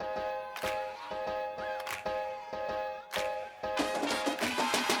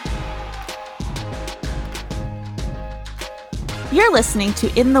You're listening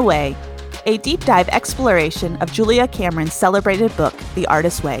to In the Way, a deep dive exploration of Julia Cameron's celebrated book, The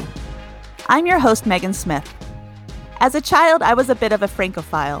Artist's Way. I'm your host, Megan Smith. As a child, I was a bit of a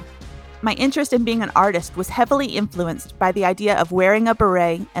Francophile. My interest in being an artist was heavily influenced by the idea of wearing a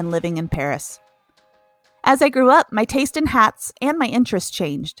beret and living in Paris. As I grew up, my taste in hats and my interests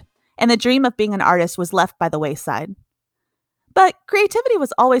changed, and the dream of being an artist was left by the wayside. But creativity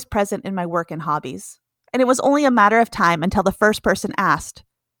was always present in my work and hobbies, and it was only a matter of time until the first person asked,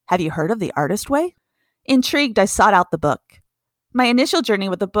 "Have you heard of The Artist's Way?" Intrigued, I sought out the book. My initial journey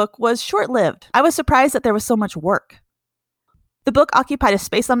with the book was short-lived. I was surprised that there was so much work. The book occupied a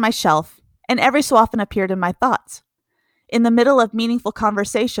space on my shelf, and every so often appeared in my thoughts. In the middle of meaningful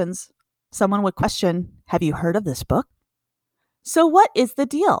conversations, someone would question, "Have you heard of this book?" So what is the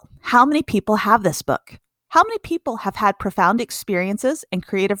deal? How many people have this book? How many people have had profound experiences and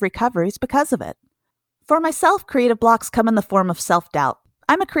creative recoveries because of it? For myself, creative blocks come in the form of self-doubt.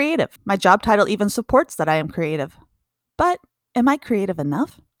 I'm a creative. My job title even supports that I am creative. But am I creative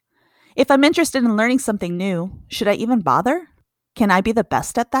enough? If I'm interested in learning something new, should I even bother? Can I be the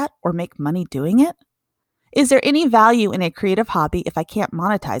best at that or make money doing it? Is there any value in a creative hobby if I can't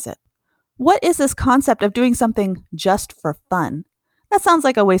monetize it? What is this concept of doing something just for fun? That sounds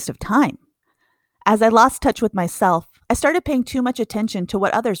like a waste of time. As I lost touch with myself, I started paying too much attention to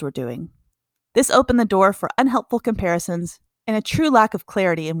what others were doing. This opened the door for unhelpful comparisons and a true lack of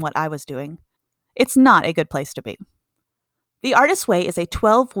clarity in what I was doing. It's not a good place to be. The Artist's Way is a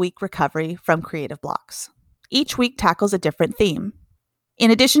 12-week recovery from creative blocks. Each week tackles a different theme.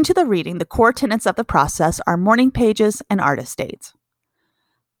 In addition to the reading, the core tenets of the process are morning pages and artist dates.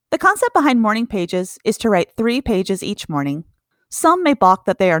 The concept behind morning pages is to write 3 pages each morning. Some may balk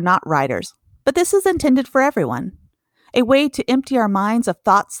that they are not writers, but this is intended for everyone. A way to empty our minds of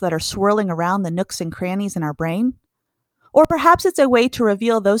thoughts that are swirling around the nooks and crannies in our brain. Or perhaps it's a way to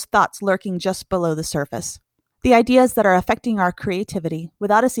reveal those thoughts lurking just below the surface. The ideas that are affecting our creativity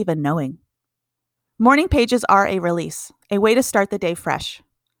without us even knowing. Morning pages are a release, a way to start the day fresh.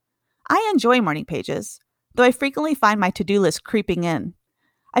 I enjoy morning pages, though I frequently find my to-do list creeping in.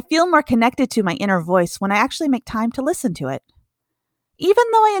 I feel more connected to my inner voice when I actually make time to listen to it. Even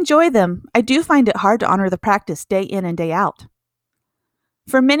though I enjoy them, I do find it hard to honor the practice day in and day out.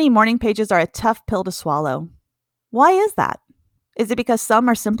 For many, morning pages are a tough pill to swallow. Why is that? Is it because some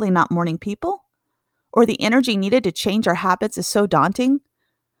are simply not morning people? Or the energy needed to change our habits is so daunting?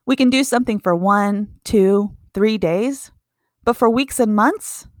 We can do something for 1, 2, 3 days, but for weeks and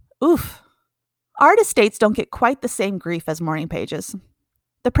months? Oof. Artist dates don't get quite the same grief as morning pages.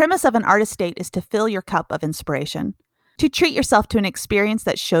 The premise of an artist date is to fill your cup of inspiration, to treat yourself to an experience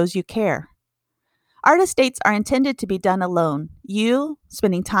that shows you care. Artist dates are intended to be done alone, you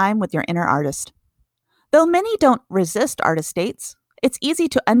spending time with your inner artist. Though many don't resist artist dates, it's easy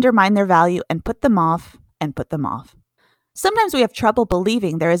to undermine their value and put them off and put them off. Sometimes we have trouble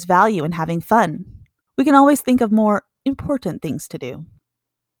believing there is value in having fun. We can always think of more important things to do.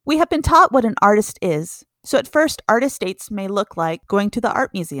 We have been taught what an artist is, so at first artist dates may look like going to the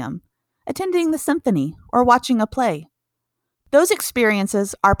art museum, attending the symphony, or watching a play. Those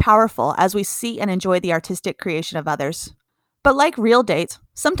experiences are powerful as we see and enjoy the artistic creation of others. But like real dates,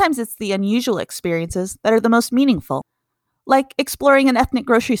 sometimes it's the unusual experiences that are the most meaningful. Like exploring an ethnic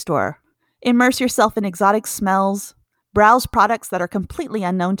grocery store, immerse yourself in exotic smells, browse products that are completely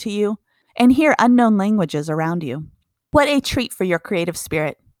unknown to you, and hear unknown languages around you. What a treat for your creative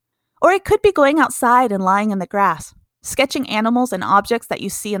spirit. Or it could be going outside and lying in the grass, sketching animals and objects that you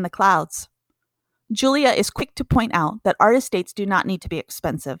see in the clouds. Julia is quick to point out that artist dates do not need to be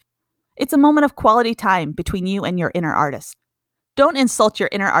expensive. It's a moment of quality time between you and your inner artist. Don't insult your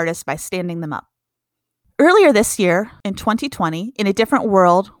inner artist by standing them up. Earlier this year, in 2020, in a different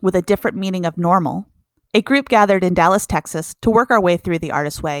world with a different meaning of normal, a group gathered in Dallas, Texas to work our way through the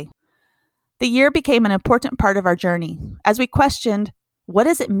Artist's Way. The year became an important part of our journey as we questioned, what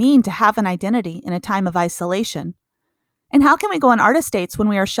does it mean to have an identity in a time of isolation? And how can we go on artist dates when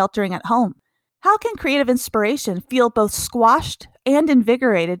we are sheltering at home? How can creative inspiration feel both squashed and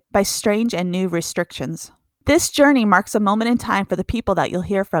invigorated by strange and new restrictions? This journey marks a moment in time for the people that you'll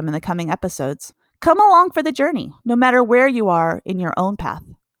hear from in the coming episodes. Come along for the journey, no matter where you are in your own path.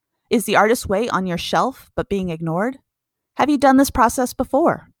 Is the Artist's Way on your shelf but being ignored? Have you done this process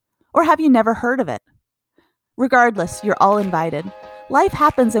before? Or have you never heard of it? Regardless, you're all invited. Life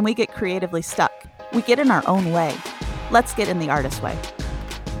happens and we get creatively stuck. We get in our own way. Let's get in the Artist's Way.